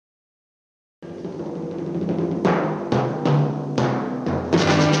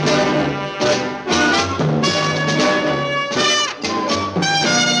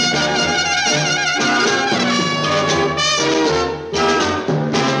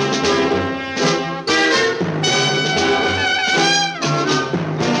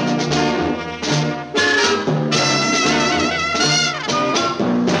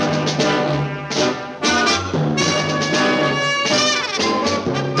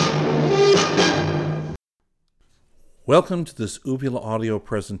Welcome to this Uvula audio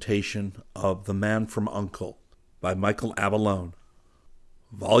presentation of The Man from U.N.C.L.E. by Michael Avallone.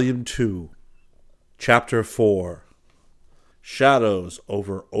 Volume 2, Chapter 4, Shadows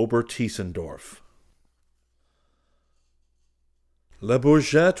over Ober-Tiesendorf. La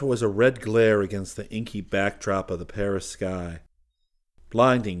Bourgette was a red glare against the inky backdrop of the Paris sky.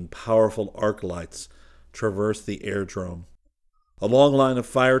 Blinding, powerful arc lights traversed the airdrome. A long line of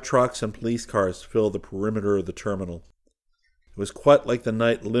fire trucks and police cars filled the perimeter of the terminal. It was quite like the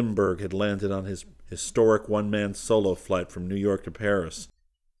night Limburg had landed on his historic one-man solo flight from New York to Paris.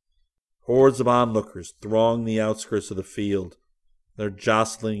 Hordes of onlookers thronged the outskirts of the field, their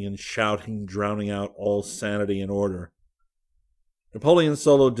jostling and shouting drowning out all sanity and order. Napoleon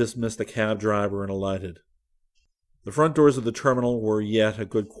Solo dismissed the cab driver and alighted. The front doors of the terminal were yet a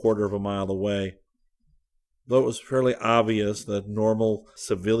good quarter of a mile away. Though it was fairly obvious that normal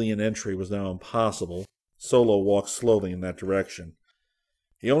civilian entry was now impossible, Solo walked slowly in that direction.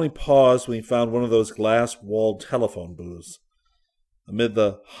 He only paused when he found one of those glass-walled telephone booths. Amid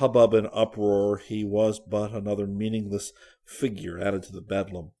the hubbub and uproar, he was but another meaningless figure added to the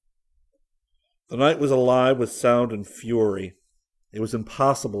bedlam. The night was alive with sound and fury. It was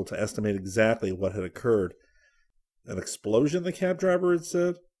impossible to estimate exactly what had occurred. An explosion, the cab driver had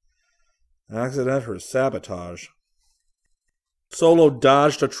said? Accident or sabotage? Solo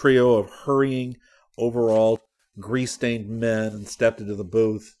dodged a trio of hurrying, overall, grease-stained men and stepped into the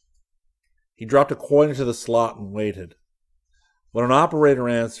booth. He dropped a coin into the slot and waited. When an operator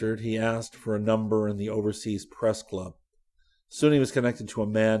answered, he asked for a number in the Overseas Press Club. Soon he was connected to a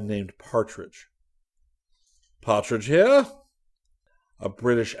man named Partridge. "Partridge here?" a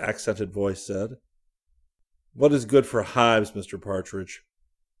British accented voice said. "What is good for hives, Mr. Partridge?"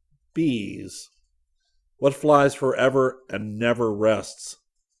 "Bees." "What flies forever and never rests?"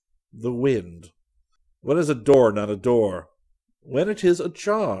 "The wind." "When is a door not a door?" "When it is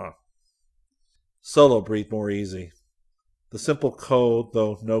ajar." Solo breathed more easy. The simple code,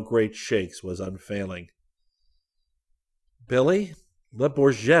 though no great shakes, was unfailing. "Billy, La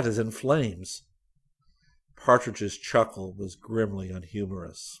Bourgette is in flames." Partridge's chuckle was grimly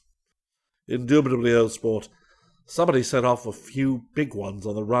unhumorous. "Indubitably, old sport. Somebody set off a few big ones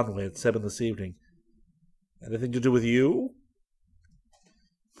on the runway at 7 this evening. Anything to do with you?"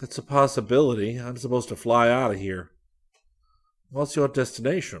 "It's a possibility. I'm supposed to fly out of here." "What's your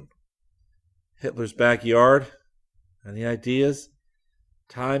destination?" "Hitler's backyard. Any ideas?"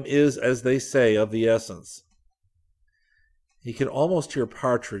 "Time is, as they say, of the essence." He could almost hear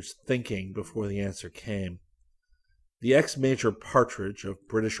Partridge thinking before the answer came. The ex-Major Partridge of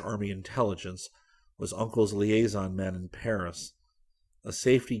British Army Intelligence was Uncle's liaison man in Paris, a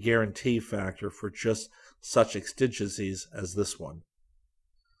safety guarantee factor for just such exigencies as this one.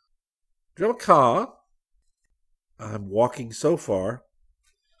 "Do you have a car?" "I'm walking so far."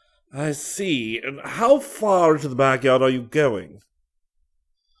 "I see. And how far into the backyard are you going?"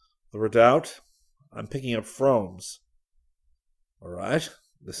 "The redoubt. I'm picking up Frommes." "All right.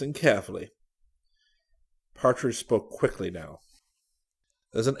 Listen carefully." Partridge spoke quickly now.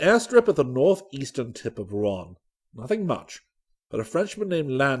 "There's an airstrip at the northeastern tip of Rouen. Nothing much, but a Frenchman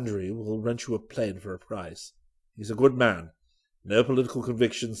named Landry will rent you a plane for a price. He's a good man. No political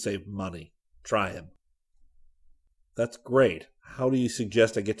convictions save money. Try him." "That's great. How do you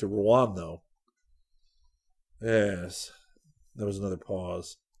suggest I get to Rouen, though?" "Yes." There was another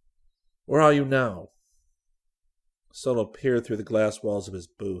pause. "Where are you now?" Solo peered through the glass walls of his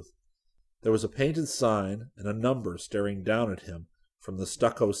booth. There was a painted sign and a number staring down at him from the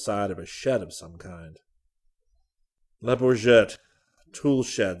stucco side of a shed of some kind. "La Bourgette, tool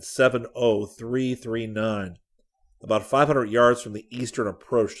shed 70339, about 500 yards from the eastern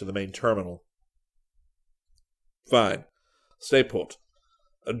approach to the main terminal." "Fine. Stay put.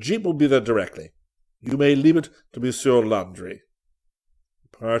 A jeep will be there directly. You may leave it to Monsieur Landry."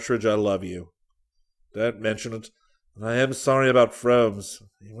 "Partridge, I love you." "Don't mention it. And I am sorry about Frommes.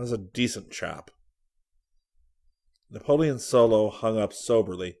 He was a decent chap." Napoleon Solo hung up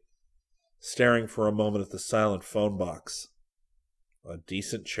soberly, staring for a moment at the silent phone box. A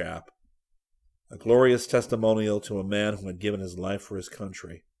decent chap. A glorious testimonial to a man who had given his life for his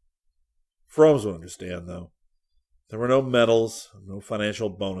country. Frommes would understand, though. There were no medals, no financial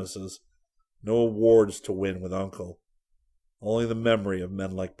bonuses, no awards to win with Uncle. Only the memory of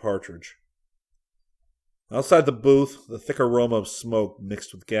men like Partridge. Outside the booth, the thick aroma of smoke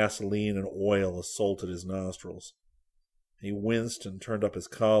mixed with gasoline and oil assaulted his nostrils. He winced and turned up his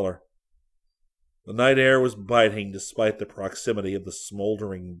collar. The night air was biting despite the proximity of the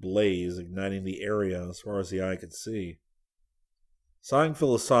smoldering blaze igniting the area as far as the eye could see. Sighing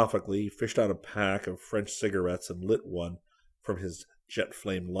philosophically, he fished out a pack of French cigarettes and lit one from his jet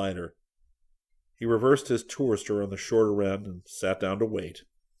flame lighter. He reversed his tourist around the shorter end and sat down to wait.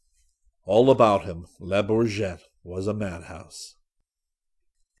 All about him, La Bourgette was a madhouse.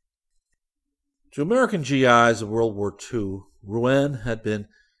 To American GIs of World War II, Rouen had been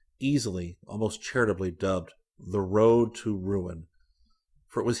easily, almost charitably dubbed the road to ruin,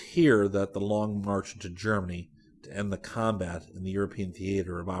 for it was here that the long march into Germany to end the combat in the European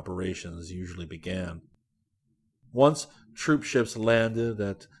theater of operations usually began. Once troop ships landed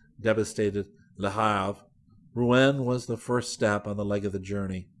at devastated Le Havre, Rouen was the first step on the leg of the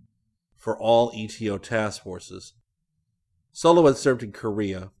journey for all ETO task forces. Solo had served in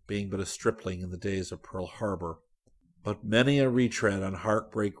Korea, being but a stripling in the days of Pearl Harbor, but many a retread on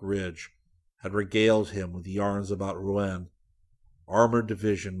Heartbreak Ridge had regaled him with yarns about Rouen. Armored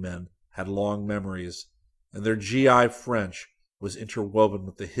division men had long memories, and their GI French was interwoven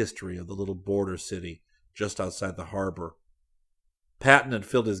with the history of the little border city just outside the harbor. Patton had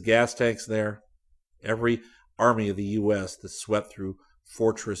filled his gas tanks there. Every army of the U.S. that swept through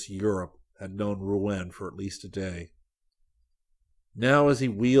Fortress Europe had known Rouen for at least a day. Now, as he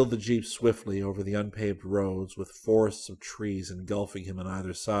wheeled the jeep swiftly over the unpaved roads with forests of trees engulfing him on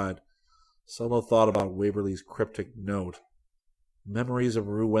either side, Solo thought about Waverly's cryptic note. Memories of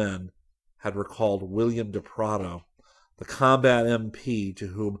Rouen had recalled William de Prado, the combat MP to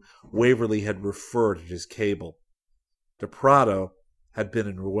whom Waverly had referred at his cable. De Prado had been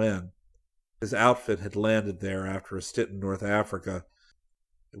in Rouen. His outfit had landed there after a stint in North Africa.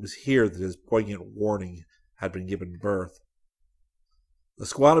 It was here that his poignant warning had been given birth. A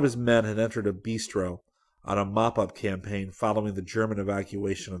squad of his men had entered a bistro on a mop-up campaign following the German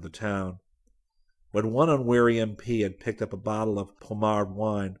evacuation of the town. When one unwary MP had picked up a bottle of Pommard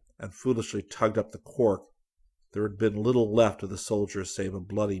wine and foolishly tugged up the cork, there had been little left of the soldiers save a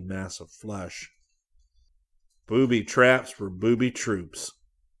bloody mass of flesh. Booby traps for booby troops,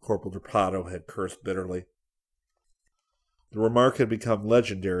 Corporal de Prado had cursed bitterly. The remark had become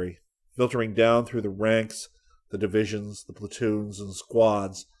legendary, filtering down through the ranks, the divisions, the platoons, and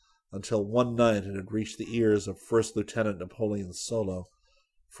squads, until one night it had reached the ears of First Lieutenant Napoleon Solo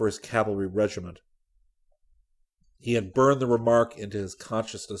for his cavalry regiment. He had burned the remark into his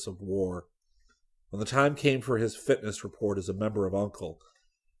consciousness of war. When the time came for his fitness report as a member of Uncle,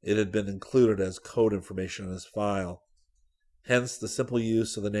 it had been included as code information in his file. Hence, the simple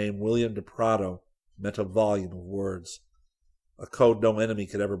use of the name William de Prado meant a volume of words, a code no enemy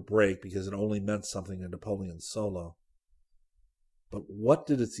could ever break because it only meant something to Napoleon Solo. But what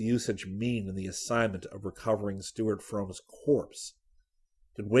did its usage mean in the assignment of recovering Stuart Frome's corpse?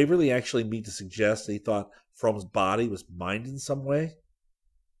 Did Waverly actually mean to suggest that he thought Frome's body was mined in some way?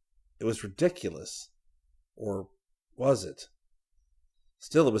 It was ridiculous. Or was it?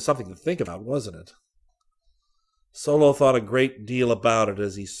 Still, it was something to think about, wasn't it? Solo thought a great deal about it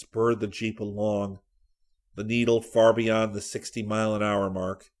as he spurred the jeep along, the needle far beyond the 60-mile-an-hour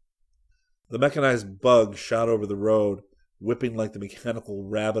mark. The mechanized bug shot over the road, whipping like the mechanical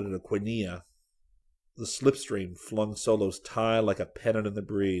rabbit at a quinea. The slipstream flung Solo's tie like a pennant in the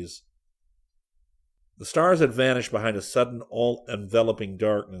breeze. The stars had vanished behind a sudden, all-enveloping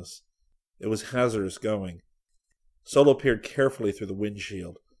darkness. It was hazardous going. Solo peered carefully through the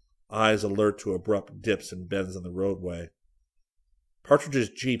windshield, eyes alert to abrupt dips and bends in the roadway. Partridge's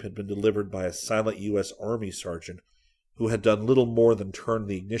jeep had been delivered by a silent U.S. Army sergeant who had done little more than turn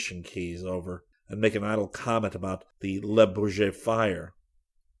the ignition keys over and make an idle comment about the Le Bourget fire.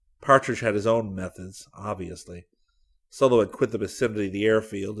 Partridge had his own methods, obviously. Solo had quit the vicinity of the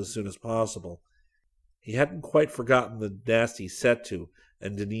airfield as soon as possible. He hadn't quite forgotten the nasty set-to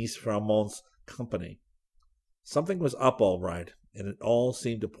and Denise Framont's company. Something was up all right, and it all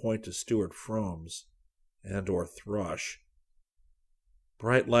seemed to point to Stuart Frome's, and/or Thrush.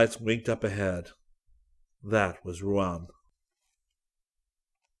 Bright lights winked up ahead. That was Rouen.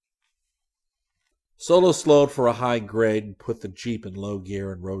 Solo slowed for a high grade and put the jeep in low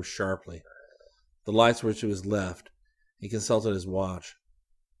gear and rose sharply. The lights were to his left. He consulted his watch.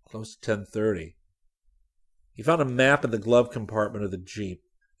 Close to 10:30. He found a map in the glove compartment of the jeep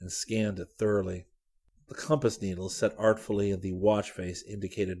and scanned it thoroughly. The compass needle set artfully in the watch face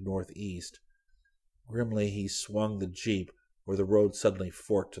indicated northeast. Grimly he swung the jeep where the road suddenly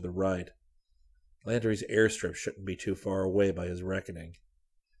forked to the right. Landry's airstrip shouldn't be too far away by his reckoning.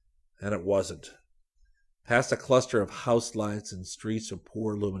 And it wasn't. Past a cluster of house lights and streets of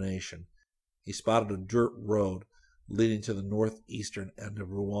poor illumination, he spotted a dirt road leading to the northeastern end of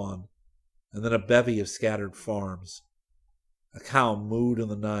Rouen, and then a bevy of scattered farms. A cow mooed in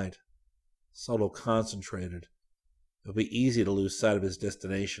the night. Solo concentrated. It would be easy to lose sight of his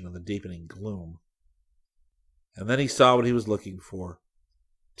destination in the deepening gloom. And then he saw what he was looking for.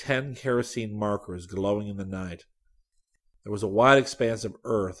 10 kerosene markers glowing in the night. There was a wide expanse of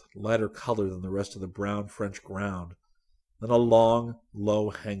earth, lighter colored than the rest of the brown French ground, then a long,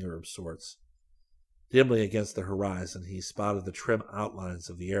 low hangar of sorts. Dimly against the horizon, he spotted the trim outlines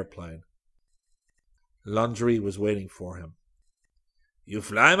of the airplane. Landry was waiting for him. "You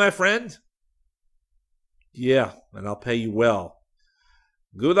fly, my friend?" "Yeah, and I'll pay you well."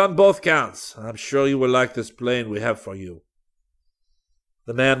 "Good on both counts. I'm sure you will like this plane we have for you."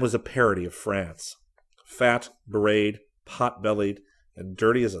 The man was a parody of France. Fat, berayed, pot-bellied, and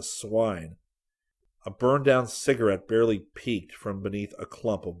dirty as a swine. A burned-down cigarette barely peeked from beneath a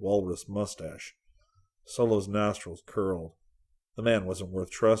clump of walrus mustache. Solo's nostrils curled. The man wasn't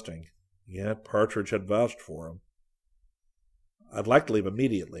worth trusting, yet Partridge had vouched for him. "I'd like to leave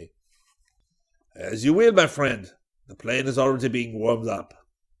immediately." "As you will, my friend. The plane is already being warmed up."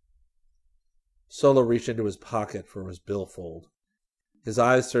 Solo reached into his pocket for his billfold. His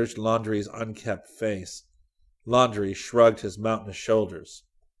eyes searched Landry's unkempt face. Landry shrugged his mountainous shoulders.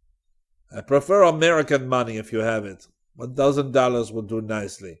 "I prefer American money if you have it. $1,000 will do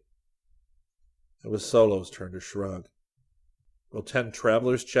nicely." It was Solo's turn to shrug. "Will 10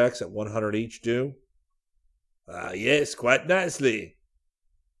 traveler's checks at 100 each do?" Yes, quite nicely."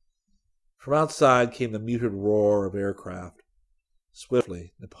 From outside came the muted roar of aircraft.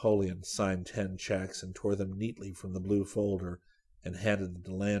 Swiftly, Napoleon signed 10 checks and tore them neatly from the blue folder and handed them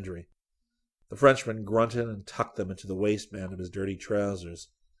to Landry. The Frenchman grunted and tucked them into the waistband of his dirty trousers.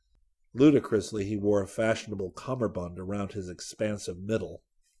 Ludicrously, he wore a fashionable cummerbund around his expansive middle.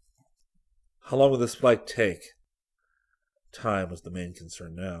 How long will this flight take? Time was the main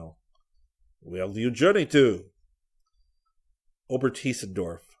concern now. "Where do you journey to?"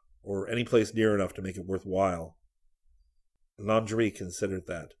 "Obertiesendorf, or any place near enough to make it worthwhile." Landry considered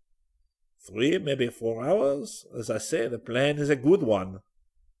that. 3, maybe 4 hours. As I say, the plane is a good one."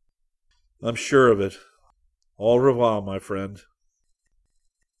 "I'm sure of it. Au revoir, my friend."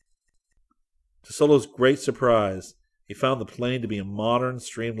 To Solo's great surprise, he found the plane to be a modern,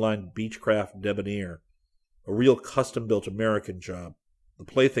 streamlined Beechcraft Debonair, a real custom-built American job, the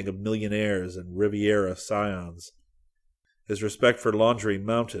plaything of millionaires and Riviera scions. His respect for Landry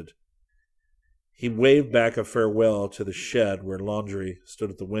mounted. He waved back a farewell to the shed where Landry stood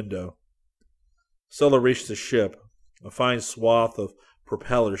at the window. Solo reached the ship, a fine swath of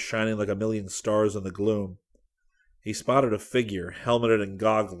propellers shining like a million stars in the gloom. He spotted a figure, helmeted and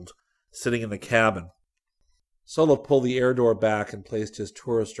goggled, sitting in the cabin. Solo pulled the air door back and placed his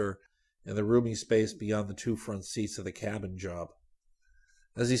tourister in the roomy space beyond the 2 front seats of the cabin job.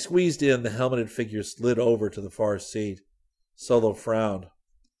 As he squeezed in, the helmeted figure slid over to the far seat. Solo frowned.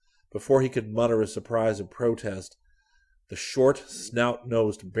 Before he could mutter a surprise of protest, the short,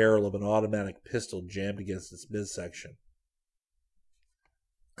 snout-nosed barrel of an automatic pistol jammed against its midsection.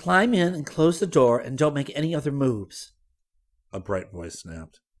 "Climb in and close the door and don't make any other moves," a bright voice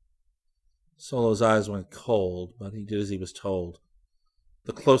snapped. Solo's eyes went cold, but he did as he was told.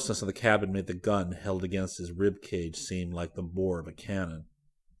 The closeness of the cabin made the gun held against his rib cage seem like the bore of a cannon.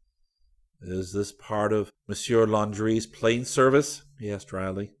 "Is this part of Monsieur Landry's plane service?" he asked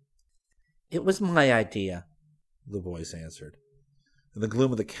dryly. "It was my idea," the voice answered. In the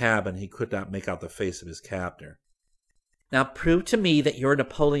gloom of the cabin, he could not make out the face of his captor. "Now prove to me that you're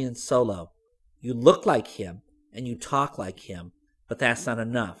Napoleon Solo. You look like him, and you talk like him, but that's not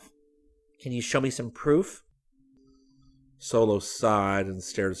enough. Can you show me some proof?" Solo sighed and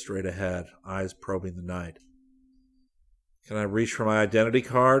stared straight ahead, eyes probing the night. "Can I reach for my identity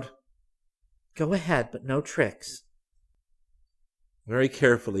card?" "Go ahead, but no tricks." Very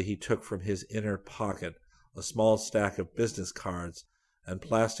carefully he took from his inner pocket a small stack of business cards and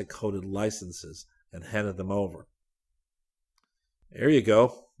plastic-coated licenses and handed them over. "There you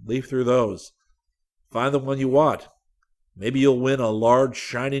go. Leaf through those. Find the one you want. Maybe you'll win a large,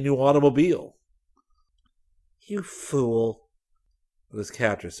 shiny new automobile." "You fool." But his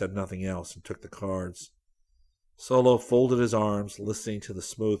captor said nothing else and took the cards. Solo folded his arms, listening to the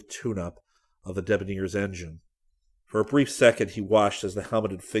smooth tune-up of the Debonair's engine. For a brief second he watched as the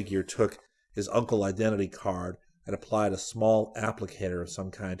helmeted figure took his Uncle identity card and applied a small applicator of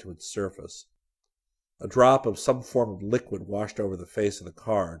some kind to its surface. A drop of some form of liquid washed over the face of the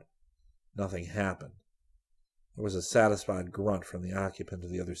card. Nothing happened. There was a satisfied grunt from the occupant of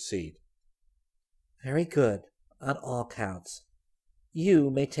the other seat. "Very good, on all counts. You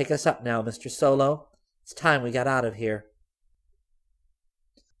may take us up now, Mr. Solo. It's time we got out of here."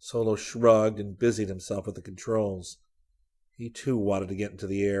 Solo shrugged and busied himself with the controls. He too wanted to get into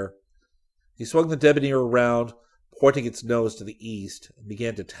the air. He swung the Debonair around, pointing its nose to the east, and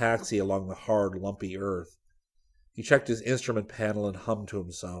began to taxi along the hard, lumpy earth. He checked his instrument panel and hummed to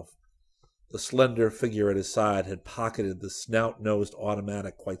himself. The slender figure at his side had pocketed the snout-nosed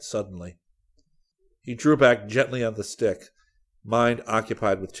automatic quite suddenly. He drew back gently on the stick, mind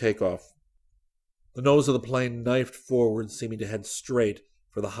occupied with takeoff. The nose of the plane knifed forward, seeming to head straight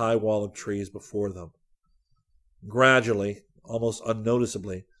for the high wall of trees before them. Gradually, almost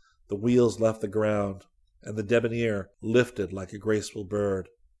unnoticeably, the wheels left the ground, and the Debonair lifted like a graceful bird.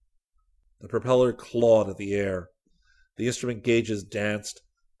 The propeller clawed at the air. The instrument gauges danced,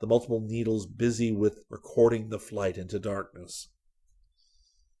 the multiple needles busy with recording the flight into darkness.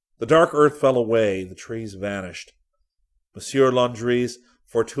 The dark earth fell away, the trees vanished. Monsieur Landry's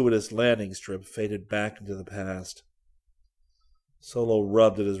fortuitous landing strip faded back into the past. Solo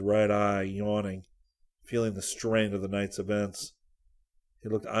rubbed at his right eye, yawning, feeling the strain of the night's events. He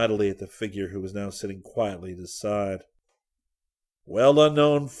looked idly at the figure who was now sitting quietly at his side. "Well,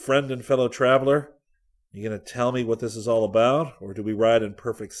 unknown friend and fellow traveler, you going to tell me what this is all about, or do we ride in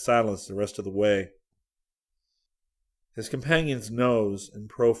perfect silence the rest of the way?" His companion's nose in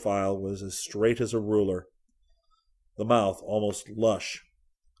profile was as straight as a ruler, the mouth almost lush.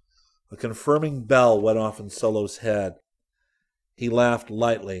 A confirming bell went off in Solo's head. He laughed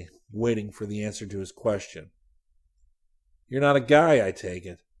lightly, waiting for the answer to his question. "You're not a guy, I take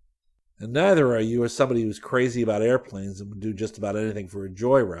it. And neither are you as somebody who's crazy about airplanes and would do just about anything for a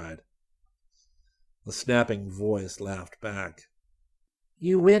joyride." The snapping voice laughed back.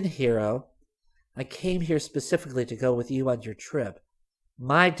 You win, hero. I came here specifically to go with you on your trip.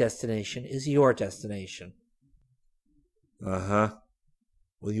 My destination is your destination. Uh-huh.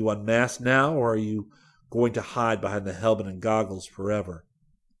 Will you unmask now, or are you going to hide behind the helmet and goggles forever?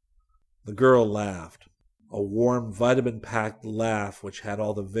 The girl laughed, a warm, vitamin-packed laugh which had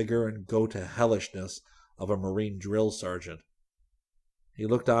all the vigor and go-to-hellishness of a Marine drill sergeant. He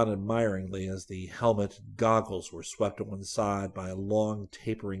looked on admiringly as the helmet and goggles were swept to one side by a long,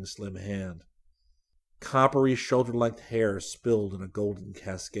 tapering, slim hand. Coppery, shoulder-length hair spilled in a golden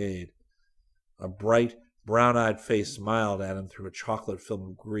cascade. A bright, brown-eyed face smiled at him through a chocolate film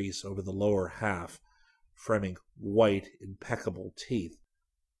of grease over the lower half, framing white, impeccable teeth.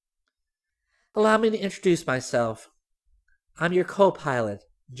 Allow me to introduce myself. I'm your co-pilot,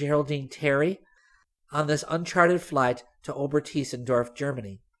 Geraldine Terry, on this uncharted flight to Obertiesendorf,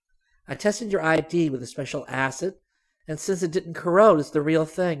 Germany. I tested your ID with a special acid, and since it didn't corrode, it's the real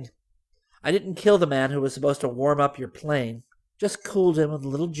thing. I didn't kill the man who was supposed to warm up your plane, just cooled him with a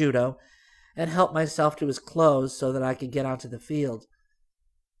little judo, and helped myself to his clothes so that I could get onto the field.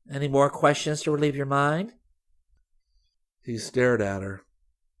 Any more questions to relieve your mind? He stared at her.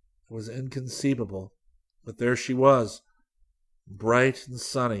 It was inconceivable, but there she was, bright and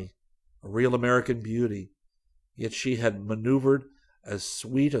sunny, a real American beauty, yet she had maneuvered as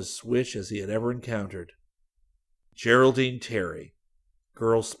sweet a switch as he had ever encountered. Geraldine Terry,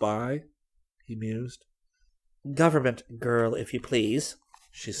 girl spy? He mused. Government girl, if you please,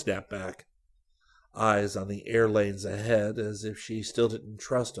 she snapped back, eyes on the air lanes ahead as if she still didn't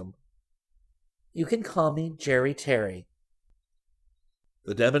trust him. You can call me Jerry Terry.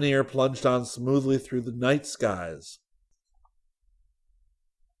 The Debonair plunged on smoothly through the night skies.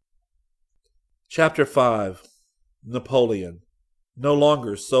 Chapter 5. Napoleon. No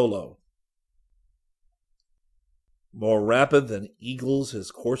longer Solo. More rapid than eagles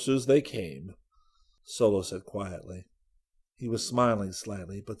his coursers they came, Solo said quietly. He was smiling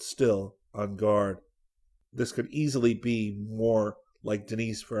slightly, but still on guard. This could easily be more like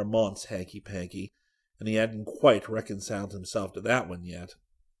Denise Veramont's hanky-panky, and he hadn't quite reconciled himself to that one yet.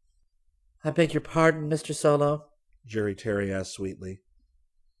 I beg your pardon, Mr. Solo? Jerry Terry asked sweetly.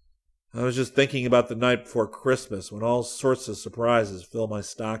 I was just thinking about the night before Christmas, when all sorts of surprises fill my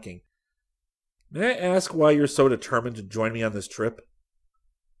stocking. May I ask why you're so determined to join me on this trip?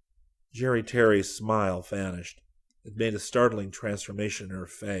 Jerry Terry's smile vanished. It made a startling transformation in her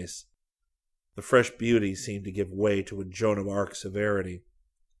face. The fresh beauty seemed to give way to a Joan of Arc severity.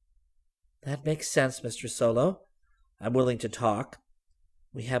 That makes sense, Mr. Solo. I'm willing to talk.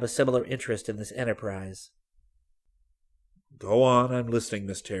 We have a similar interest in this enterprise. Go on, I'm listening,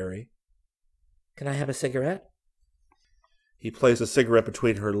 Miss Terry. Can I have a cigarette? He placed a cigarette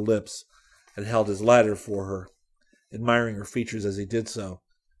between her lips and held his lighter for her, admiring her features as he did so.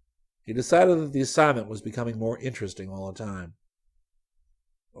 He decided that the assignment was becoming more interesting all the time.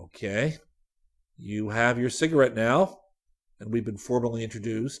 Okay, you have your cigarette now, and we've been formally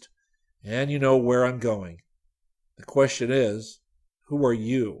introduced, and you know where I'm going. The question is, who are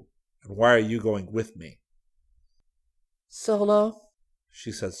you, and why are you going with me? Solo,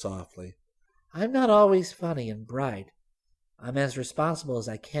 she said softly. I'm not always funny and bright. I'm as responsible as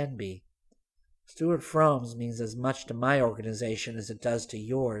I can be. Stuart Fromes means as much to my organization as it does to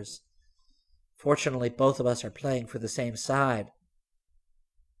yours. Fortunately, both of us are playing for the same side.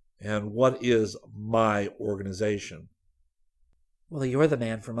 And what is my organization? Well, you're the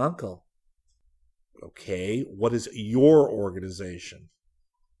man from Uncle. Okay, what is your organization?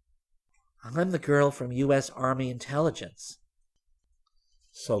 I'm the girl from U.S. Army Intelligence.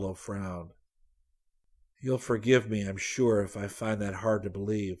 Solo frowned. You'll forgive me, I'm sure, if I find that hard to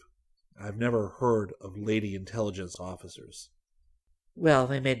believe. I've never heard of lady intelligence officers. Well,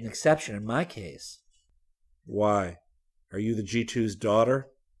 they made an exception in my case. Why? Are you the G2's daughter?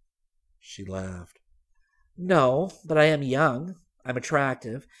 She laughed. No, but I am young, I'm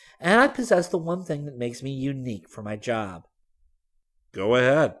attractive, and I possess the one thing that makes me unique for my job. Go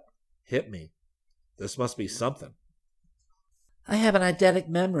ahead. Hit me. This must be something. I have an eidetic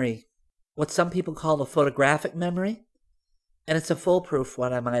memory, what some people call a photographic memory, and it's a foolproof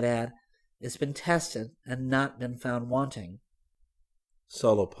one, I might add. It's been tested and not been found wanting.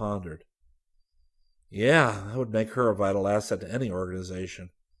 Solo pondered. Yeah, that would make her a vital asset to any organization.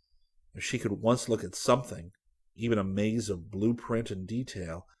 If she could once look at something, even a maze of blueprint and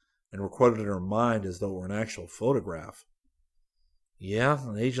detail, and record it in her mind as though it were an actual photograph. Yeah,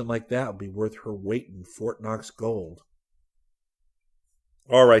 an agent like that would be worth her weight in Fort Knox gold.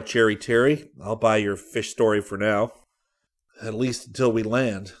 All right, Jerry Terry, I'll buy your fish story for now. At least until we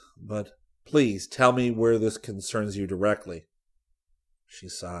land. But please tell me where this concerns you directly. She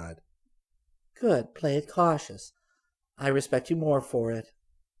sighed. Good, play it cautious. I respect you more for it.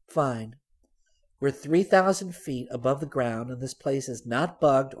 Fine. We're 3,000 feet above the ground, and this place is not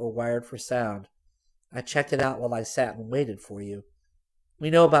bugged or wired for sound. I checked it out while I sat and waited for you. We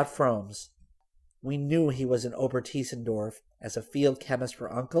know about Fromes. We knew he was in Obertiesendorf as a field chemist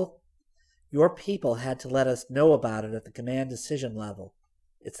for Uncle. Your people had to let us know about it at the command decision level.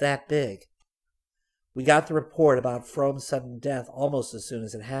 It's that big. We got the report about Frome's sudden death almost as soon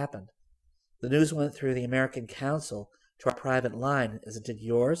as it happened. The news went through the American Council to our private line, as it did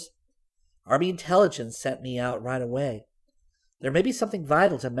yours. Army Intelligence sent me out right away. There may be something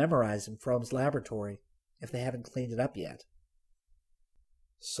vital to memorize in Frome's laboratory, if they haven't cleaned it up yet.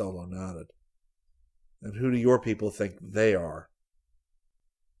 Solo nodded. And who do your people think they are?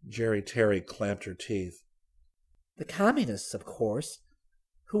 Jerry Terry clamped her teeth. The communists, of course.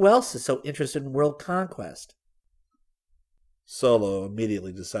 Who else is so interested in world conquest? Solo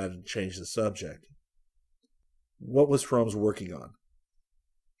immediately decided to change the subject. What was Fromes working on?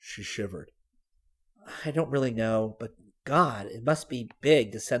 She shivered. I don't really know, but God, it must be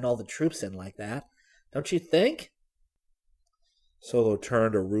big to send all the troops in like that. Don't you think? Solo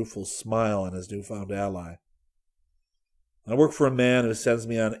turned a rueful smile on his newfound ally. I work for a man who sends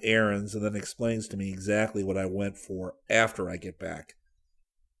me on errands and then explains to me exactly what I went for after I get back.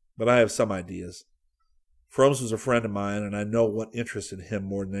 But I have some ideas. Fromes was a friend of mine, and I know what interested him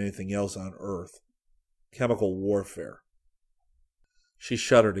more than anything else on Earth. Chemical warfare. She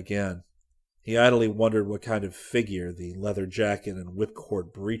shuddered again. He idly wondered what kind of figure the leather jacket and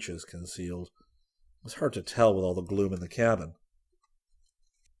whipcord breeches concealed. It was hard to tell with all the gloom in the cabin.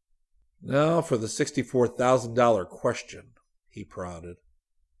 Now for the $64,000 question, he prodded.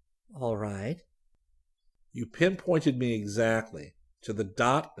 All right. You pinpointed me exactly, to the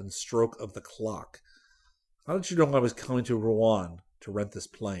dot and stroke of the clock. How did you know I was coming to Rouen to rent this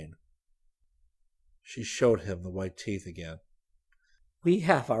plane? She showed him the white teeth again. We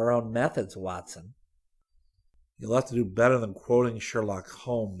have our own methods, Watson. You'll have to do better than quoting Sherlock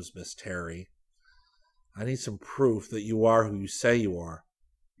Holmes, Miss Terry. I need some proof that you are who you say you are,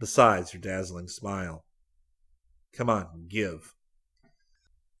 besides your dazzling smile. Come on, give.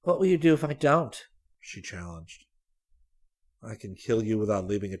 What will you do if I don't? She challenged. I can kill you without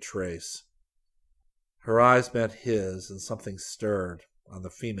leaving a trace. Her eyes met his, and something stirred on the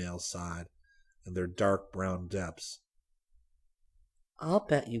female side in their dark brown depths. I'll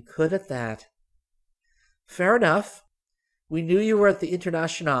bet you could at that. Fair enough. We knew you were at the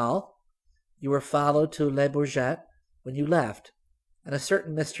Internationale. You were followed to Le Bourget when you left, and a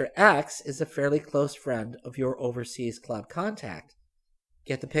certain Mr. X is a fairly close friend of your overseas club contact.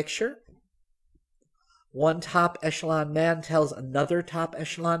 Get the picture? One top echelon man tells another top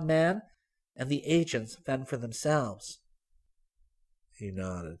echelon man, and the agents fend for themselves. He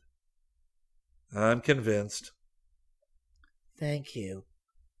nodded. I'm convinced. Thank you.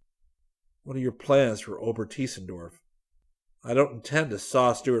 What are your plans for Obertiesendorf? I don't intend to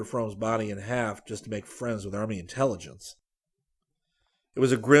saw Stuart Frome's body in half just to make friends with Army Intelligence. It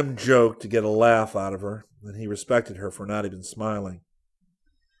was a grim joke to get a laugh out of her, and he respected her for not even smiling.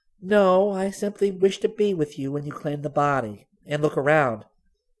 No, I simply wish to be with you when you claim the body, and look around.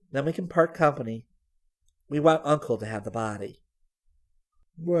 Then we can part company. We want Uncle to have the body.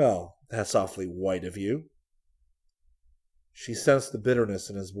 Well, that's awfully white of you. She sensed the bitterness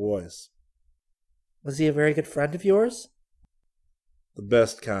in his voice. Was he a very good friend of yours? The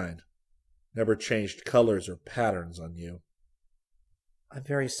best kind. Never changed colors or patterns on you. I'm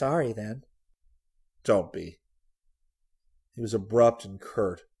very sorry, then. Don't be. He was abrupt and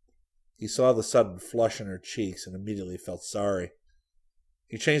curt. He saw the sudden flush in her cheeks and immediately felt sorry.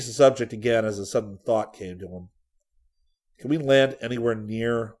 He changed the subject again as a sudden thought came to him. Can we land anywhere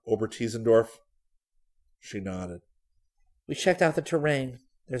near Obertiesendorf? She nodded. We checked out the terrain.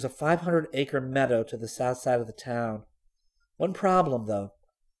 There's a 500-acre meadow to the south side of the town. One problem, though.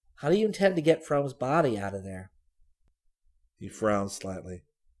 How do you intend to get Fromm's body out of there? He frowned slightly.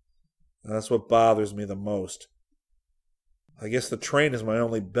 That's what bothers me the most. I guess the train is my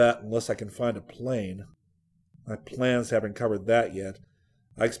only bet unless I can find a plane. My plans haven't covered that yet.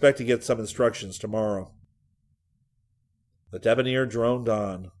 I expect to get some instructions tomorrow. The Debonair droned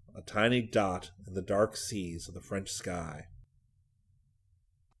on, a tiny dot in the dark seas of the French sky.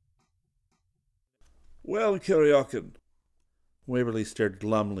 Well, Kuryakin. Waverly stared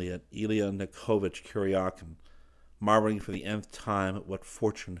glumly at Ilya Nikovich Kuryakin, marveling for the nth time at what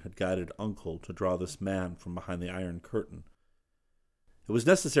fortune had guided Uncle to draw this man from behind the Iron Curtain. It was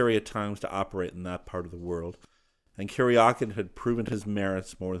necessary at times to operate in that part of the world, and Kuryakin had proven his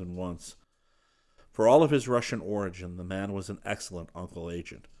merits more than once. For all of his Russian origin, the man was an excellent Uncle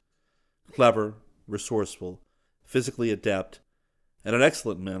agent. Clever, resourceful, physically adept, and an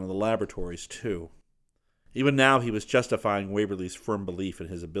excellent man in the laboratories, too. Even now he was justifying Waverly's firm belief in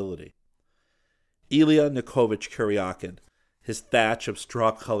his ability. Ilya Nikovich Kuryakin, his thatch of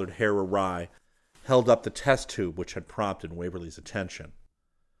straw-colored hair awry, held up the test tube which had prompted Waverly's attention.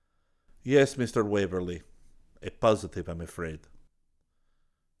 Yes, Mr. Waverly. A positive, I'm afraid.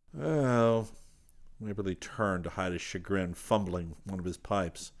 Oh. Waverly turned to hide his chagrin, fumbling one of his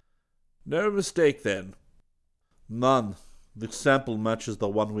pipes. No mistake, then. None. The sample matches the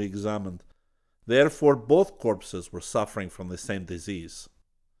one we examined. Therefore, both corpses were suffering from the same disease.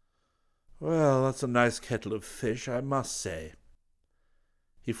 Well, that's a nice kettle of fish, I must say.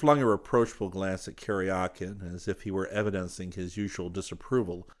 He flung a reproachful glance at Kuryakin, as if he were evidencing his usual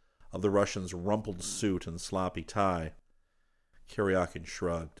disapproval of the Russian's rumpled suit and sloppy tie. Kuryakin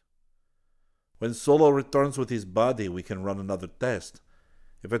shrugged. When Solo returns with his body, we can run another test.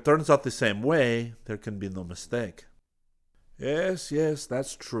 If it turns out the same way, there can be no mistake. Yes,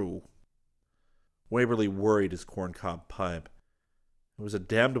 that's true. Waverly worried his corncob pipe. It was a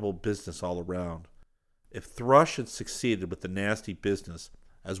damnable business all around. If Thrush had succeeded with the nasty business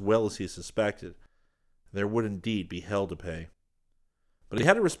as well as he suspected, there would indeed be hell to pay. But he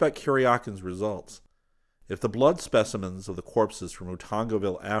had to respect Kuryakin's results. If the blood specimens of the corpses from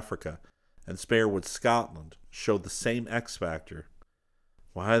Utongoville, Africa, and Sparewood, Scotland, showed the same X factor,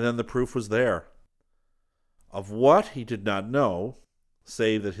 why then the proof was there. Of what he did not know,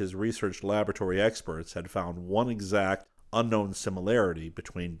 save that his research laboratory experts had found one exact, unknown similarity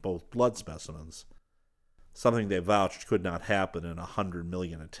between both blood specimens, something they vouched could not happen in 100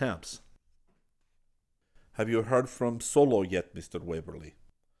 million attempts. Have you heard from Solo yet, Mr. Waverly?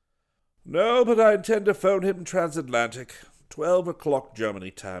 No, but I intend to phone him transatlantic, 12 o'clock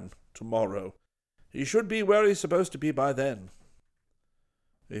Germany time, tomorrow. He should be where he's supposed to be by then.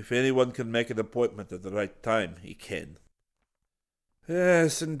 If anyone can make an appointment at the right time, he can.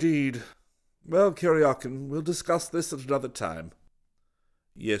 Yes, indeed. Well, Kuryakin, we'll discuss this at another time.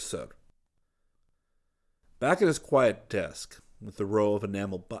 Yes, sir. Back at his quiet desk, with the row of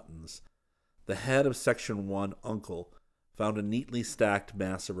enamel buttons, the head of Section 1, Uncle, found a neatly stacked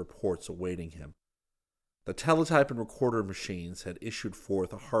mass of reports awaiting him. The teletype and recorder machines had issued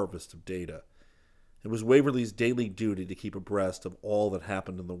forth a harvest of data. It was Waverly's daily duty to keep abreast of all that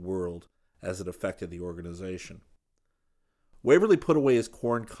happened in the world as it affected the organization. Waverly put away his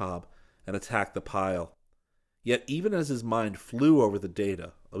corncob and attacked the pile. Yet even as his mind flew over the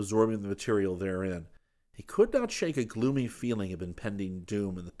data, absorbing the material therein, he could not shake a gloomy feeling of impending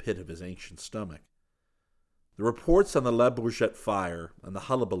doom in the pit of his ancient stomach. The reports on the La Bourgette fire and the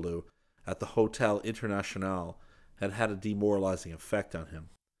hullabaloo at the Hotel International had had a demoralizing effect on him.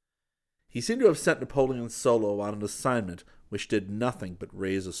 He seemed to have sent Napoleon Solo on an assignment which did nothing but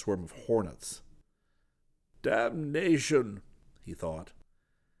raise a swarm of hornets. Damnation, he thought.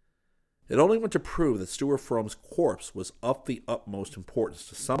 It only went to prove that Stuart Fromm's corpse was of the utmost importance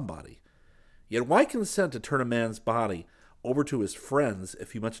to somebody. Yet why consent to turn a man's body over to his friends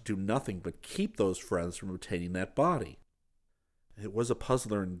if he meant to do nothing but keep those friends from obtaining that body? It was a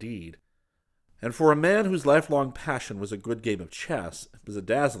puzzler indeed, and for a man whose lifelong passion was a good game of chess, it was a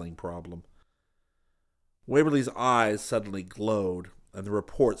dazzling problem. Waverley's eyes suddenly glowed, and the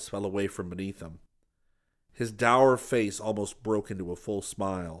reports fell away from beneath them. His dour face almost broke into a full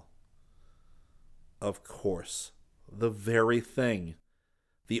smile. Of course, the very thing.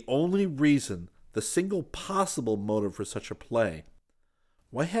 The only reason, the single possible motive for such a play.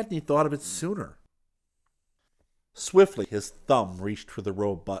 Why hadn't he thought of it sooner? Swiftly his thumb reached for the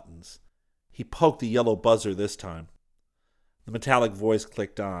row of buttons. He poked the yellow buzzer this time. The metallic voice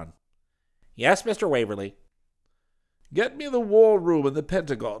clicked on. "Yes, Mr. Waverley." "Get me the War Room in the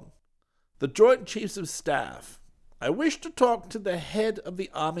Pentagon. The Joint Chiefs of Staff. I wish to talk to the head of the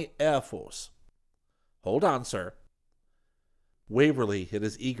Army Air Force." "Hold on, sir." Waverley, in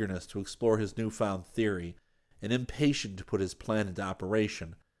his eagerness to explore his newfound theory, and impatient to put his plan into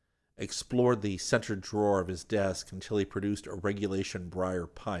operation, explored the center drawer of his desk until he produced a regulation briar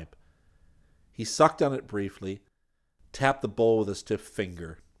pipe. He sucked on it briefly, tapped the bowl with a stiff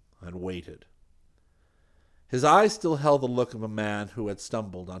finger, and waited. His eyes still held the look of a man who had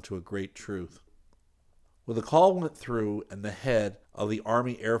stumbled onto a great truth. When the call went through and the head of the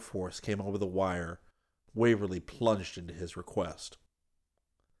Army Air Force came over the wire, Waverley plunged into his request.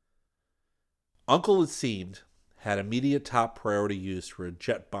 Uncle, it seemed, had immediate top priority use for a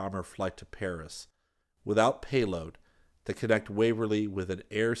jet bomber flight to Paris, without payload, to connect Waverley with an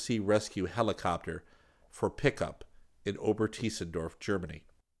air-sea rescue helicopter for pickup in Obertiesendorf, Germany.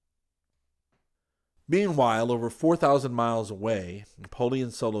 Meanwhile, over 4,000 miles away,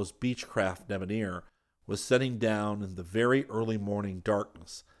 Napoleon Solo's Beechcraft Debonair was setting down in the very early morning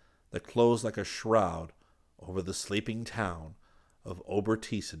darkness that closed like a shroud over the sleeping town of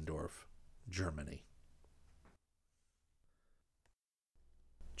Obertiesendorf, Germany.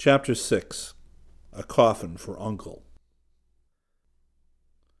 Chapter 6. A Coffin for Uncle.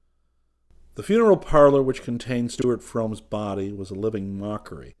 The funeral parlor which contained Stuart Frome's body was a living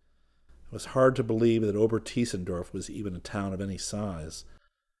mockery. It was hard to believe that Obertiesendorf was even a town of any size.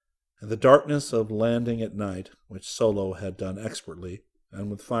 In the darkness of landing at night, which Solo had done expertly, and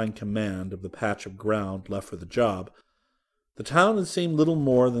with fine command of the patch of ground left for the job, the town had seemed little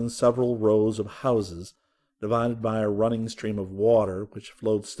more than several rows of houses, divided by a running stream of water which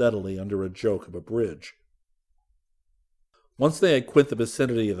flowed steadily under a joke of a bridge. Once they had quit the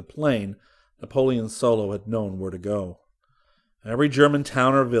vicinity of the plain, Napoleon Solo had known where to go. Every German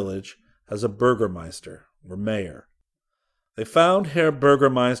town or village has a Burgermeister, or mayor. They found Herr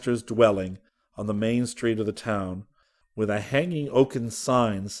Burgermeister's dwelling on the main street of the town, with a hanging oaken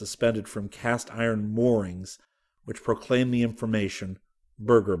sign suspended from cast-iron moorings which proclaimed the information,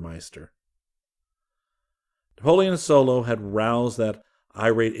 Burgermeister. Napoleon Solo had roused that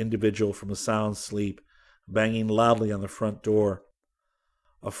irate individual from a sound sleep, banging loudly on the front door.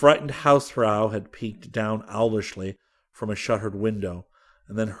 A frightened housefrau had peeked down owlishly from a shuttered window,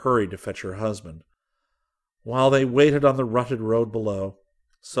 and then hurried to fetch her husband. While they waited on the rutted road below,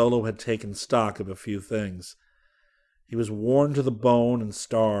 Solo had taken stock of a few things. He was worn to the bone and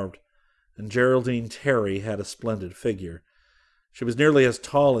starved, and Geraldine Terry had a splendid figure. She was nearly as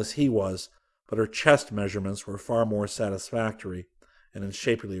tall as he was, but her chest measurements were far more satisfactory and in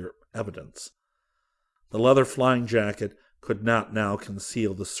shapelier evidence. The leather flying jacket could not now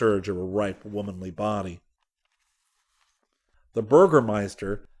conceal the surge of a ripe, womanly body. The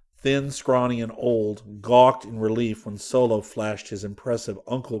Burgermeister, thin, scrawny, and old, gawked in relief when Solo flashed his impressive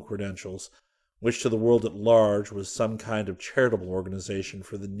uncle credentials, which to the world at large was some kind of charitable organization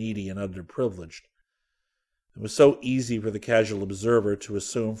for the needy and underprivileged. It was so easy for the casual observer to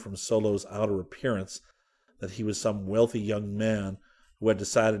assume from Solo's outer appearance that he was some wealthy young man who had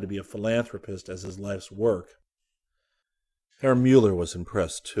decided to be a philanthropist as his life's work. Herr Müller was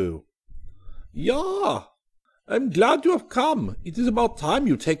impressed, too. "Ja, I'm glad you have come. It is about time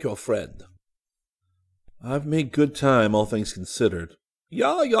you take your friend." "I've made good time, all things considered."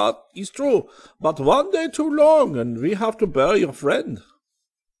 Ja, it's true, but one day too long, and we have to bury your friend."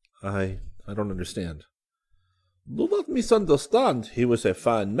 I don't understand." "Do not misunderstand. He was a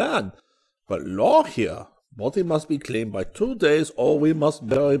fine man, but law here. Body must be claimed by 2 days, or we must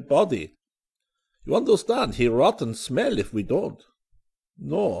bury body. You understand, he rot and smell if we don't.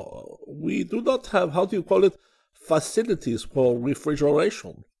 No, we do not have, facilities for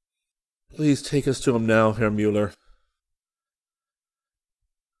refrigeration." "Please take us to him now, Herr Müller."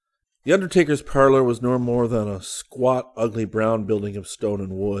 The undertaker's parlor was no more than a squat, ugly brown building of stone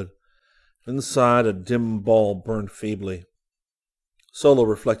and wood. Inside, a dim bulb burned feebly. Solo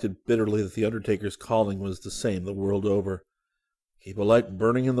reflected bitterly that the undertaker's calling was the same the world over. Keep a light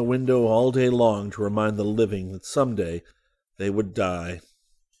burning in the window all day long to remind the living that some day They would die,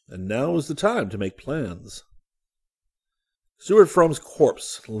 and now was the time to make plans. Stuart From's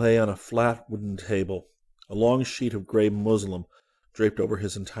corpse lay on a flat wooden table, a long sheet of gray muslin draped over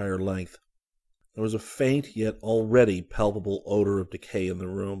his entire length. There was a faint yet already palpable odor of decay in the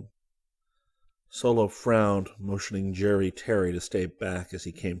room. Solo frowned, motioning Jerry Terry to stay back as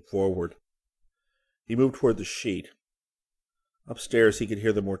he came forward. He moved toward the sheet. Upstairs he could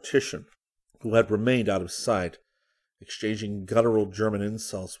hear the mortician, who had remained out of sight, exchanging guttural German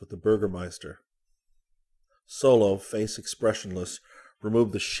insults with the Burgermeister. Solo, face expressionless,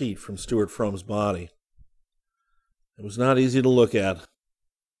 removed the sheet from Stuart From's body. It was not easy to look at.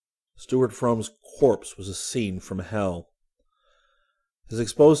 Stuart From's corpse was a scene from hell. His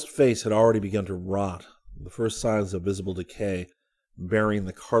exposed face had already begun to rot, the first signs of visible decay, burying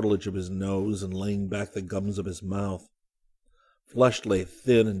the cartilage of his nose and laying back the gums of his mouth. Flesh lay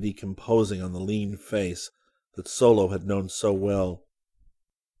thin and decomposing on the lean face that Solo had known so well.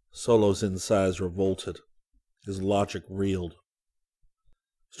 Solo's insides revolted. His logic reeled.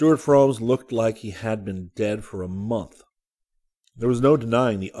 Stuart From's looked like he had been dead for a month. There was no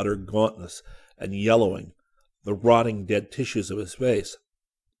denying the utter gauntness and yellowing, the rotting dead tissues of his face.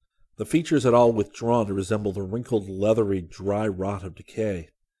 The features had all withdrawn to resemble the wrinkled, leathery, dry rot of decay.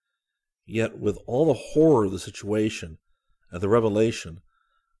 Yet, with all the horror of the situation and the revelation,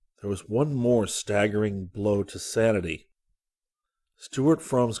 there was one more staggering blow to sanity. Stuart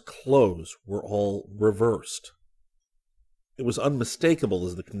From's clothes were all reversed. It was unmistakable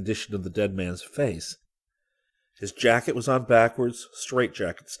as the condition of the dead man's face. His jacket was on backwards,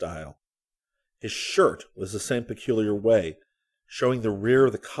 straitjacket style. His shirt was the same peculiar way, showing the rear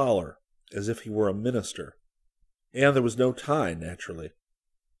of the collar, as if he were a minister. And there was no tie, naturally.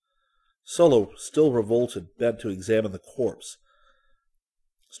 Solo, still revolted, bent to examine the corpse.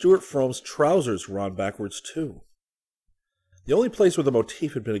 Stuart From's trousers were on backwards, too. The only place where the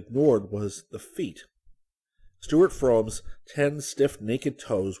motif had been ignored was the feet. Stuart From's 10 stiff, naked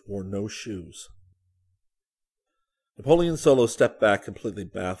toes wore no shoes. Napoleon Solo stepped back, completely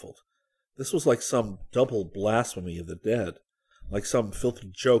baffled. This was like some double blasphemy of the dead, like some filthy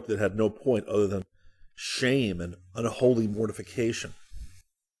joke that had no point other than shame and unholy mortification.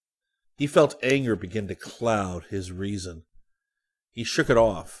 He felt anger begin to cloud his reason. He shook it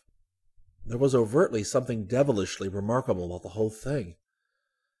off. There was overtly something devilishly remarkable about the whole thing.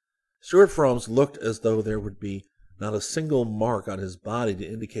 Stuart From's looked as though there would be not a single mark on his body to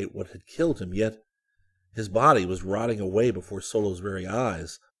indicate what had killed him, yet his body was rotting away before Solo's very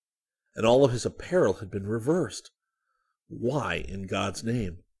eyes, and all of his apparel had been reversed. Why, in God's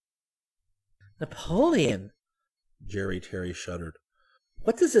name? Napoleon! Jerry Terry shuddered.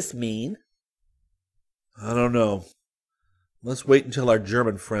 What does this mean? I don't know. Let's wait until our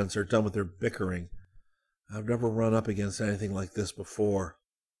German friends are done with their bickering. I've never run up against anything like this before.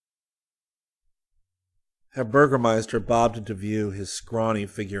 Herr Burgermeister bobbed into view, his scrawny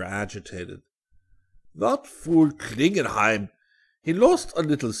figure agitated. That fool Klingenheim. He lost a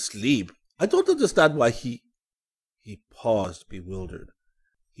little sleep. I don't understand why he... He paused, bewildered.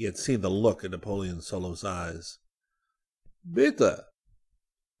 He had seen the look in Napoleon Solo's eyes. Bitte.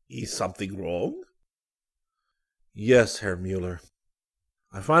 Is something wrong? Yes, Herr Mueller.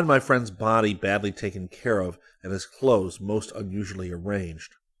 I find my friend's body badly taken care of and his clothes most unusually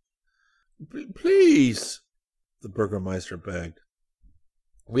arranged. Please, the Burgermeister begged.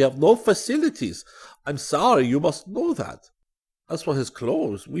 We have no facilities. I'm sorry, you must know that. As for his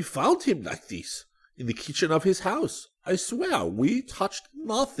clothes, we found him like this, in the kitchen of his house. I swear, we touched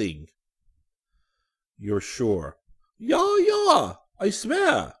nothing. You're sure? Yeah, I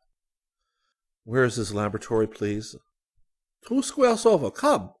swear. Where is his laboratory, please? 2 squares over.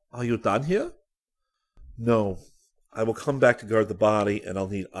 Come, are you done here? No. I will come back to guard the body, and I'll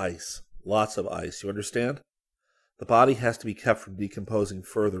need ice. Lots of ice, you understand? The body has to be kept from decomposing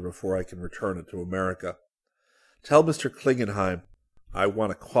further before I can return it to America. Tell Mr. Klingenheim I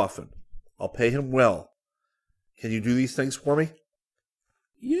want a coffin. I'll pay him well. Can you do these things for me?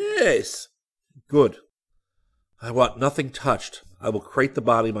 Yes. Good. I want nothing touched. I will crate the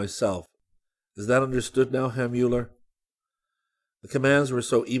body myself. Is that understood now, Herr Mueller? The commands were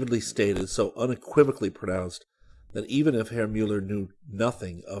so evenly stated, so unequivocally pronounced, that even if Herr Mueller knew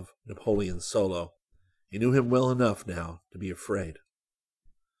nothing of Napoleon Solo, he knew him well enough now to be afraid.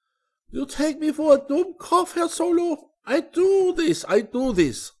 You take me for a Dummkopf, Herr Solo? I do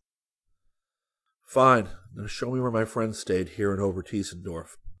this. Fine. Now show me where my friend stayed here in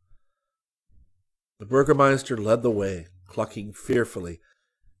Obertiesendorf. The Burgermeister led the way, clucking fearfully,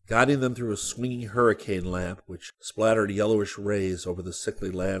 guiding them through a swinging hurricane lamp which splattered yellowish rays over the sickly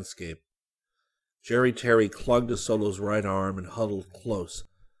landscape. Jerry Terry clung to Solo's right arm and huddled close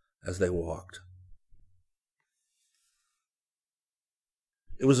as they walked.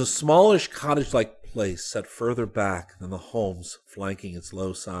 It was a smallish cottage-like place set further back than the homes flanking its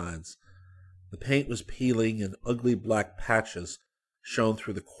low sides. The paint was peeling and ugly black patches shone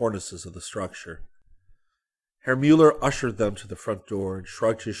through the cornices of the structure. Herr Mueller ushered them to the front door and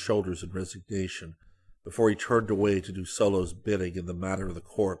shrugged his shoulders in resignation before he turned away to do Solo's bidding in the matter of the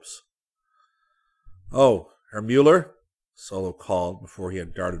corpse. "Oh, Herr Mueller," Solo called before he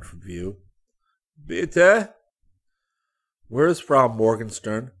had darted from view. "Bitte?" "Where is Frau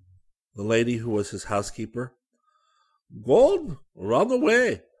Morgenstern, the lady who was his housekeeper?" "Gone, run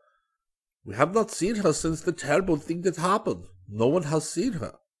away. We have not seen her since the terrible thing that happened. No one has seen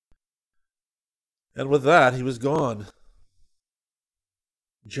her." And with that, he was gone.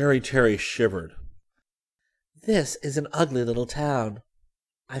 Jerry Terry shivered. This is an ugly little town.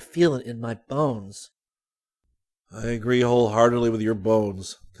 I feel it in my bones. "I agree wholeheartedly with your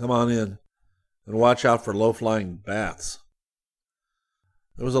bones. Come on in, and watch out for low-flying bats."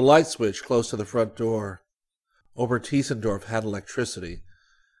 There was a light switch close to the front door. Obertiesendorf had electricity.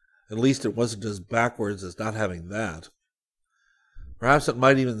 At least it wasn't as backwards as not having that. Perhaps it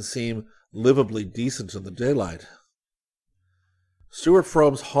might even seem livably decent in the daylight. Stuart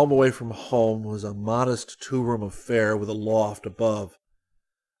Frome's home away from home was a modest two-room affair with a loft above.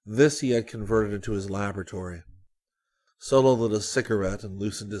 This he had converted into his laboratory. Solo lit a cigarette and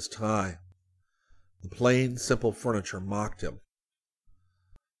loosened his tie. The plain, simple furniture mocked him.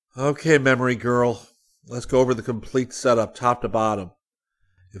 "Okay, memory girl, let's go over the complete setup, top to bottom.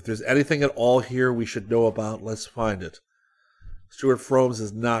 If there's anything at all here we should know about, let's find it. Stuart Frome's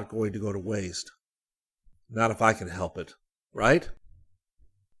is not going to go to waste. Not if I can help it. Right?"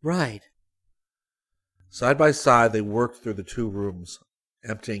 Right. Side by side, they worked through the two rooms,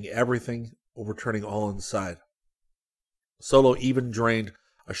 emptying everything, overturning all in sight. Solo even drained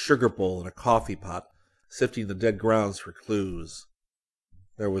a sugar bowl and a coffee pot, sifting the dead grounds for clues.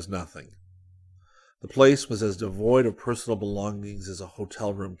 There was nothing. The place was as devoid of personal belongings as a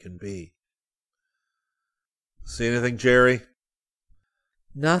hotel room can be. "See anything, Jerry?"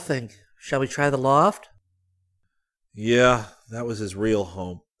 Nothing. Shall we try the loft? Yeah, that was his real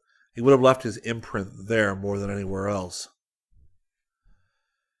home. He would have left his imprint there more than anywhere else.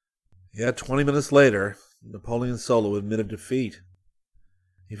 Yet 20 minutes later, Napoleon Solo admitted defeat.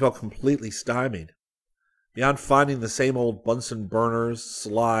 He felt completely stymied. Beyond finding the same old Bunsen burners,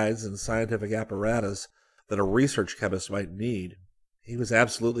 slides, and scientific apparatus that a research chemist might need, he was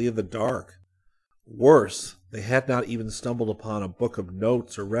absolutely in the dark. Worse, they had not even stumbled upon a book of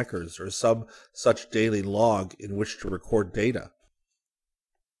notes or records or some such daily log in which to record data.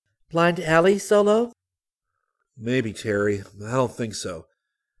 Blind alley, Solo? Maybe, Terry. I don't think so.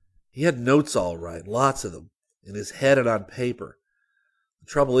 He had notes all right, lots of them, in his head and on paper. The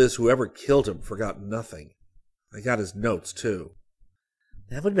trouble is, whoever killed him forgot nothing. I got his notes, too.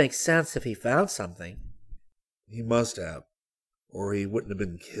 That would make sense if he found something. He must have, or he wouldn't have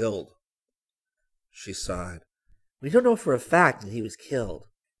been killed. She sighed. We don't know for a fact that he was killed.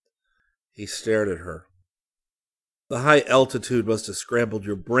 He stared at her. The high altitude must have scrambled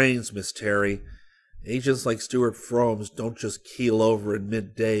your brains, Miss Terry. Agents like Stuart Frome's don't just keel over in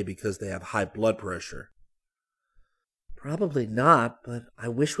midday because they have high blood pressure. Probably not, but I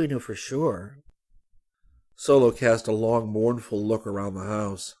wish we knew for sure. Solo cast a long, mournful look around the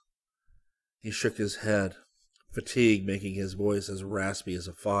house. He shook his head, fatigue making his voice as raspy as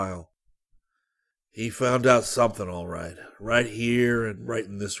a file. He found out something, all right here and right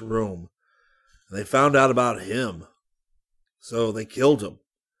in this room. And they found out about him. So they killed him,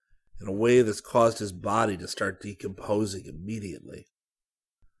 in a way that's caused his body to start decomposing immediately.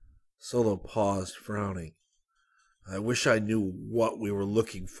 Solo paused, frowning. I wish I knew what we were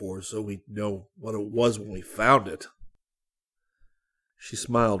looking for so we'd know what it was when we found it. She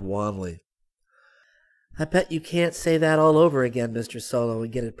smiled wanly. I bet you can't say that all over again, Mr. Solo,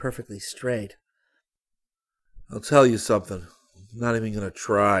 and get it perfectly straight. I'll tell you something. I'm not even going to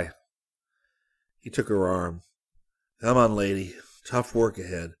try. He took her arm. Come on, lady. Tough work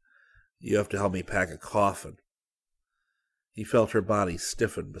ahead. You have to help me pack a coffin. He felt her body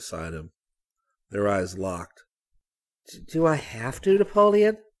stiffen beside him. Their eyes locked. Do I have to,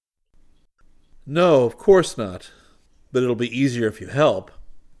 Napoleon? No, of course not. But it'll be easier if you help.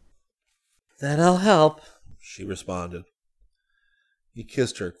 Then I'll help, she responded. He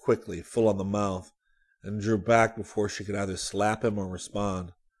kissed her quickly, full on the mouth, and drew back before she could either slap him or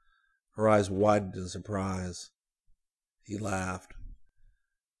respond. Her eyes widened in surprise. He laughed.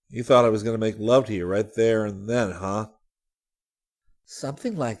 You thought I was going to make love to you right there and then, huh?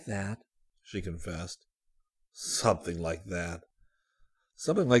 Something like that. she confessed. Something like that.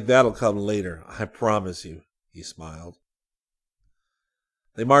 Something like that'll come later, I promise you, he smiled.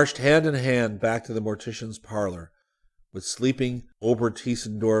 They marched hand in hand back to the mortician's parlor, with sleeping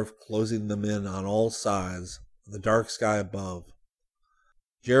Ober-Tiesendorf closing them in on all sides, and the dark sky above.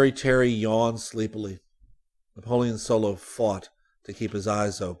 Jerry Terry yawned sleepily. Napoleon Solo fought to keep his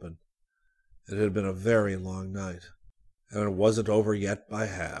eyes open. It had been a very long night, and it wasn't over yet by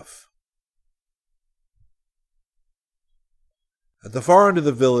half. At the far end of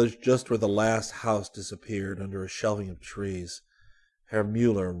the village, just where the last house disappeared under a shelving of trees, Herr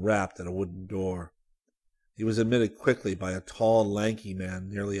Mueller rapped at a wooden door. He was admitted quickly by a tall, lanky man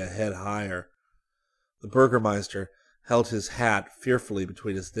nearly a head higher. The Burgermeister held his hat fearfully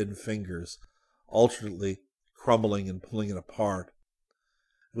between his thin fingers, alternately crumbling and pulling it apart.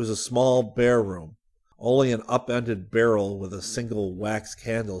 It was a small bare room. Only an upended barrel with a single wax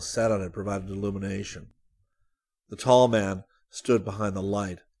candle set on it provided illumination. The tall man stood behind the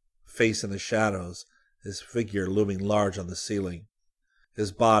light, face in the shadows, his figure looming large on the ceiling.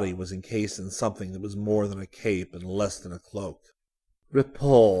 His body was encased in something that was more than a cape and less than a cloak.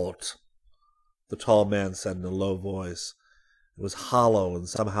 "Report," the tall man said in a low voice. It was hollow and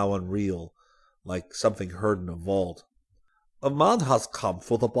somehow unreal, like something heard in a vault. "A man has come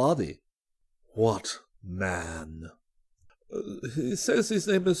for the body." "What man?" "He says his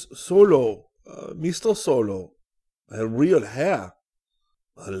name is Solo, Mr. Solo. A real hair."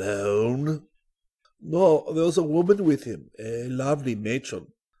 "Alone?" "No, there's a woman with him, a lovely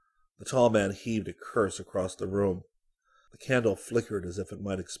matron." The tall man heaved a curse across the room. The candle flickered as if it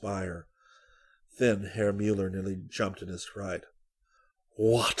might expire. Then Herr Mueller nearly jumped in his fright.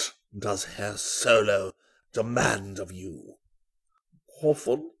 "What does Herr Solo demand of you?"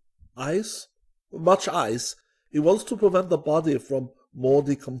 "Coffin? Ice? Much ice. He wants to prevent the body from more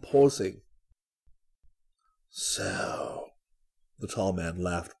decomposing." "So," the tall man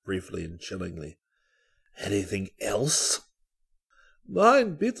laughed briefly and chillingly. "Anything else?"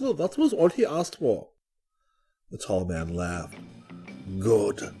 "Nein, bitte, that was all he asked for." The tall man laughed.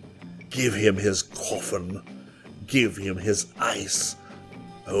 "Good. Give him his coffin. Give him his ice.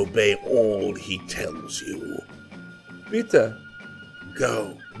 Obey all he tells you." "Bitte."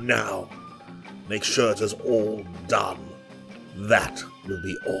 "Go, now. Make sure it is all done. That will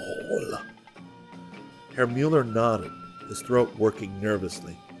be all." Herr Mueller nodded, his throat working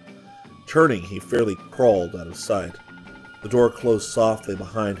nervously. Turning, he fairly crawled out of sight. The door closed softly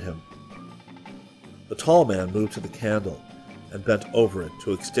behind him. The tall man moved to the candle and bent over it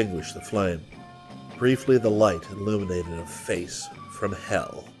to extinguish the flame. Briefly the light illuminated a face from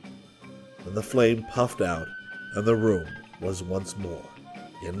hell. Then the flame puffed out, and the room was once more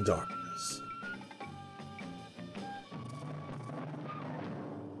in darkness.